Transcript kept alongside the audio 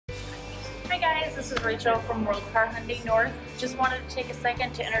guys, this is Rachel from Car Hyundai North. Just wanted to take a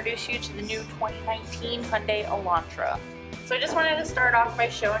second to introduce you to the new 2019 Hyundai Elantra. So I just wanted to start off by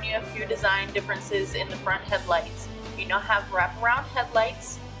showing you a few design differences in the front headlights. You now have wraparound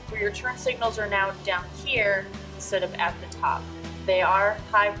headlights where your turn signals are now down here instead of at the top. They are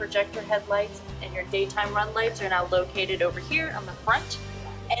high projector headlights, and your daytime run lights are now located over here on the front.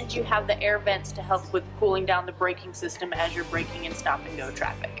 And you have the air vents to help with cooling down the braking system as you're braking in stop and go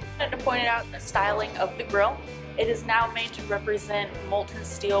traffic. I wanted to point out the styling of the grille. It is now made to represent molten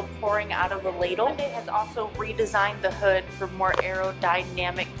steel pouring out of a ladle. It has also redesigned the hood for more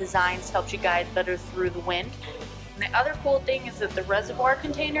aerodynamic designs, helps you guide better through the wind. And the other cool thing is that the reservoir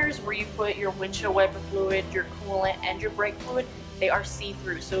containers where you put your windshield wiper fluid, your coolant, and your brake fluid, they are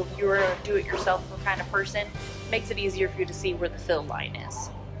see-through. So if you're a do-it-yourself kind of person, it makes it easier for you to see where the fill line is.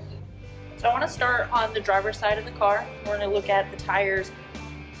 So I want to start on the driver's side of the car. We're going to look at the tires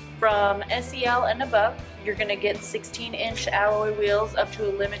from SEL and above. You're going to get 16-inch alloy wheels up to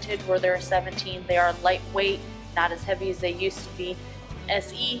a limited where there are 17. They are lightweight, not as heavy as they used to be.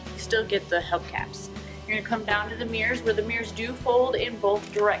 SE, you still get the hubcaps. You're going to come down to the mirrors where the mirrors do fold in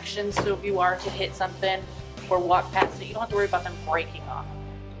both directions, so if you are to hit something or walk past it, you don't have to worry about them breaking off,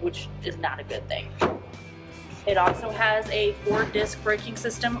 which is not a good thing. It also has a 4-disc braking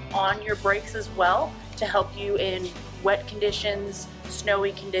system on your brakes as well to help you in wet conditions,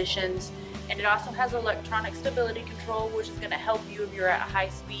 snowy conditions, and it also has electronic stability control, which is going to help you if you're at high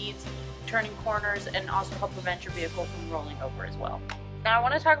speeds, turning corners, and also help prevent your vehicle from rolling over as well. Now I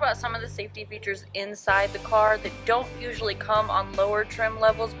want to talk about some of the safety features inside the car that don't usually come on lower trim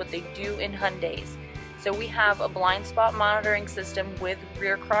levels, but they do in Hyundais. So we have a blind spot monitoring system with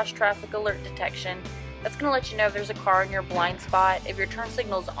rear cross traffic alert detection. That's going to let you know if there's a car in your blind spot. If your turn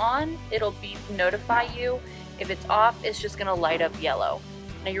signal's on, it'll beep notify you. If it's off, it's just going to light up yellow.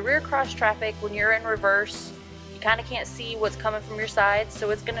 Now your rear cross traffic, when you're in reverse, you kind of can't see what's coming from your side, so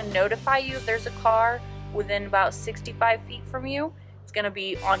it's going to notify you if there's a car within about 65 feet from you. It's going to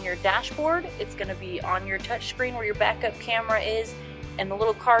be on your dashboard, it's going to be on your touch screen where your backup camera is, and the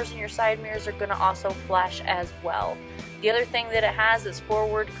little cars in your side mirrors are going to also flash as well. The other thing that it has is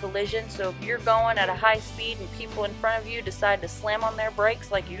forward collision, so if you're going at a high speed and people in front of you decide to slam on their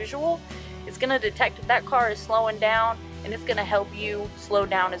brakes like usual, it's going to detect if that car is slowing down, and it's going to help you slow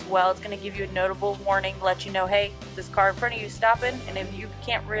down as well. It's going to give you a notable warning to let you know, hey, this car in front of you is stopping, and if you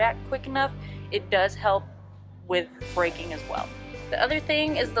can't react quick enough, it does help with braking as well. The other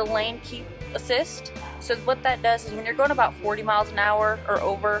thing is the lane keep assist. So what that does is when you're going about 40 miles an hour or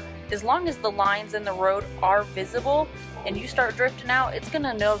over, as long as the lines in the road are visible and you start drifting out, it's going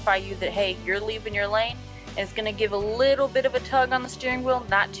to notify you that, hey, you're leaving your lane, and it's going to give a little bit of a tug on the steering wheel,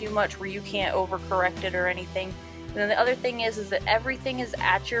 not too much where you can't overcorrect it or anything. And then the other thing is that everything is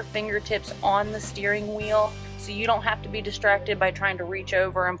at your fingertips on the steering wheel, so you don't have to be distracted by trying to reach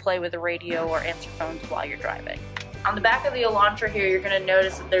over and play with the radio or answer phones while you're driving. On the back of the Elantra here, you're going to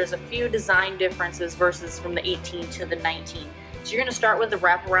notice that there's a few design differences versus from the 18 to the 19. So you're going to start with the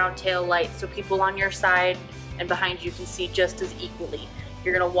wraparound tail lights so people on your side and behind you can see just as equally.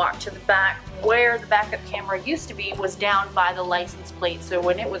 You're going to walk to the back where the backup camera used to be was down by the license plate, so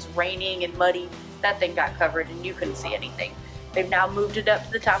when it was raining and muddy, that thing got covered and you couldn't see anything. They've now moved it up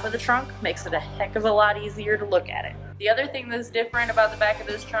to the top of the trunk, makes it a heck of a lot easier to look at it. The other thing that's different about the back of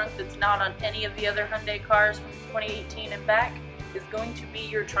this trunk that's not on any of the other Hyundai cars from 2018 and back is going to be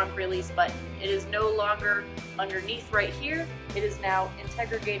your trunk release button. It is no longer underneath right here, it is now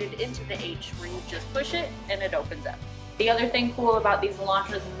integrated into the H where you just push it and it opens up. The other thing cool about these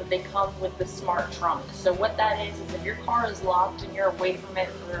Elantras is that they come with the smart trunk. So what that is if your car is locked and you're away from it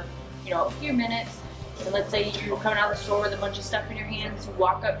for a few minutes, and let's say you're coming out of the store with a bunch of stuff in your hands, you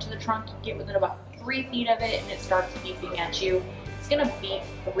walk up to the trunk, you get within about 3 feet of it, and it starts beeping at you. It's going to beep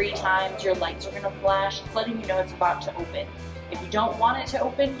 3 times, your lights are going to flash, it's letting you know it's about to open. If you don't want it to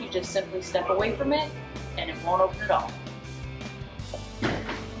open, you just simply step away from it, and it won't open at all.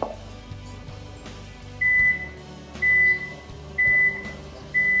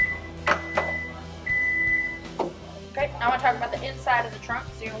 Okay, now I want to talk about the inside of the trunk.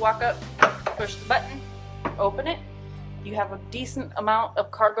 So you can walk up, push the button, open it. You have a decent amount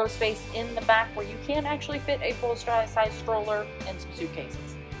of cargo space in the back where you can actually fit a full-size stroller and some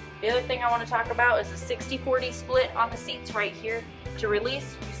suitcases. The other thing I want to talk about is a 60-40 split on the seats right here. To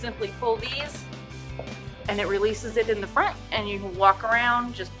release, you simply pull these and it releases it in the front, and you can walk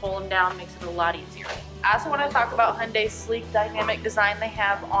around, just pull them down, makes it a lot easier. I also want to talk about Hyundai's sleek dynamic design they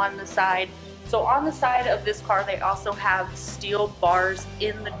have on the side. So on the side of this car, they also have steel bars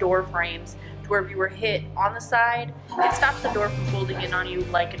in the door frames to where if you were hit on the side, it stops the door from folding in on you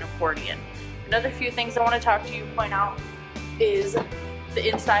like an accordion. Another few things I want to talk to you, point out, is the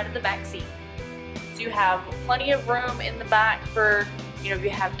inside of the back seat. So you have plenty of room in the back for, if you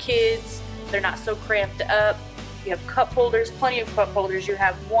have kids, they're not so cramped up. You have cup holders, plenty of cup holders. You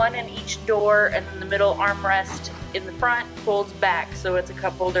have one in each door, and then the middle armrest in the front folds back, so it's a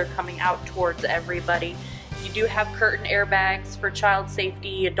cup holder coming out towards everybody. You do have curtain airbags for child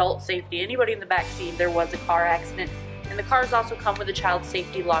safety, adult safety, anybody in the back seat there was a car accident. And the cars also come with a child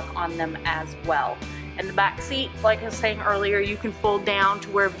safety lock on them as well. And the back seat, like I was saying earlier, you can fold down to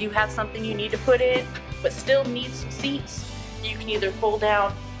where if you have something you need to put in, but still need some seats, you can either fold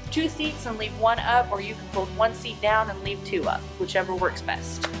down 2 seats and leave 1 up, or you can fold 1 seat down and leave 2 up, whichever works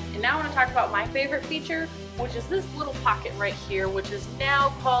best. And now I want to talk about my favorite feature, which is this little pocket right here, which is now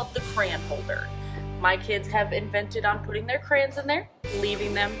called the crayon holder. My kids have invented on putting their crayons in there,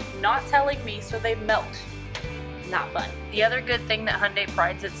 leaving them, not telling me, so they melt. Not fun. The other good thing that Hyundai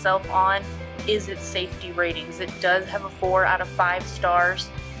prides itself on is its safety ratings. It does have a 4 out of 5 stars,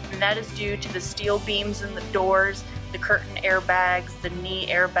 and that is due to the steel beams in the doors, the curtain airbags, the knee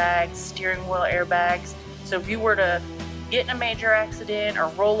airbags, steering wheel airbags. So if you were to get in a major accident or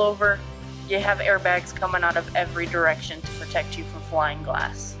roll over, you have airbags coming out of every direction to protect you from flying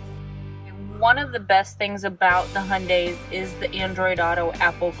glass. One of the best things about the Hyundais is the Android Auto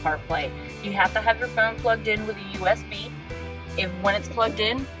Apple CarPlay. You have to have your phone plugged in with a USB. When it's plugged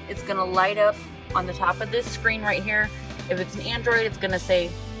in, it's going to light up on the top of this screen right here. If it's an Android, it's going to say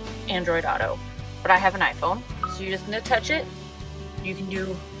Android Auto. But I have an iPhone, so you're just going to touch it. You can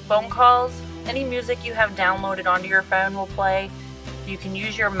do phone calls. Any music you have downloaded onto your phone will play. You can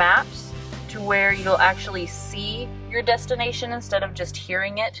use your maps to where you'll actually see your destination instead of just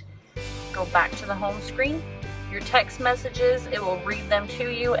hearing it. Go back to the home screen. Your text messages, it will read them to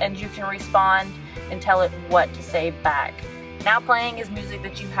you, and you can respond and tell it what to say back. Now playing is music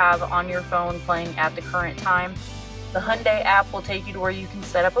that you have on your phone playing at the current time. The Hyundai app will take you to where you can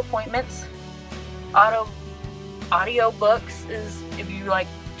set up appointments. Audio books is if you like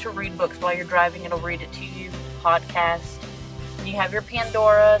to read books while you're driving, it'll read it to you. Podcast. You have your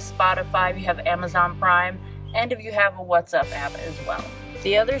Pandora, Spotify, you have Amazon Prime, and if you have a WhatsApp app as well.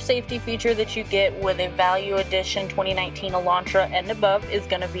 The other safety feature that you get with a Value Edition 2019 Elantra and above is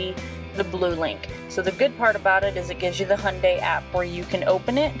going to be the Blue Link. So the good part about it is it gives you the Hyundai app where you can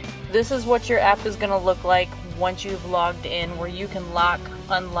open it. This is what your app is going to look like once you've logged in, where you can lock,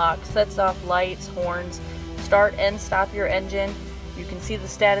 unlock, sets off lights, horns, start and stop your engine. You can see the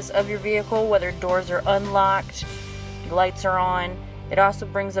status of your vehicle, whether doors are unlocked, lights are on. It also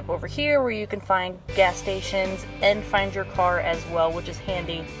brings up over here where you can find gas stations and find your car as well, which is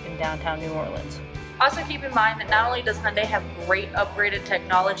handy in downtown New Orleans. Also keep in mind that not only does Hyundai have great upgraded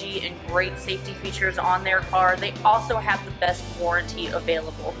technology and great safety features on their car, they also have the best warranty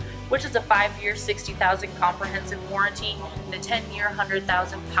available, which is a 5-year, 60,000 comprehensive warranty and a 10-year,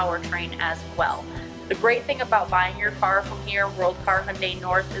 100,000 powertrain as well. The great thing about buying your car from here, World Car Hyundai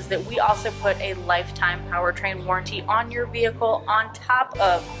North, is that we also put a lifetime powertrain warranty on your vehicle on top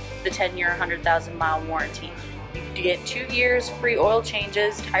of the 10-year, 100,000 mile warranty. You get 2 years free oil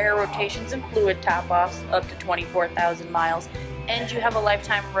changes, tire rotations, and fluid top-offs up to 24,000 miles, and you have a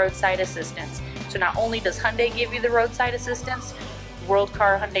lifetime roadside assistance. So not only does Hyundai give you the roadside assistance, World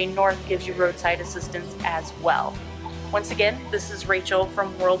Car Hyundai North gives you roadside assistance as well. Once again, this is Rachel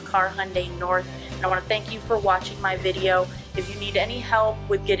from World Car Hyundai North. I want to thank you for watching my video. If you need any help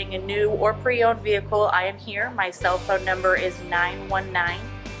with getting a new or pre-owned vehicle, I am here. My cell phone number is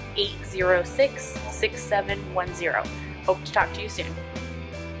 919-806-6710. Hope to talk to you soon.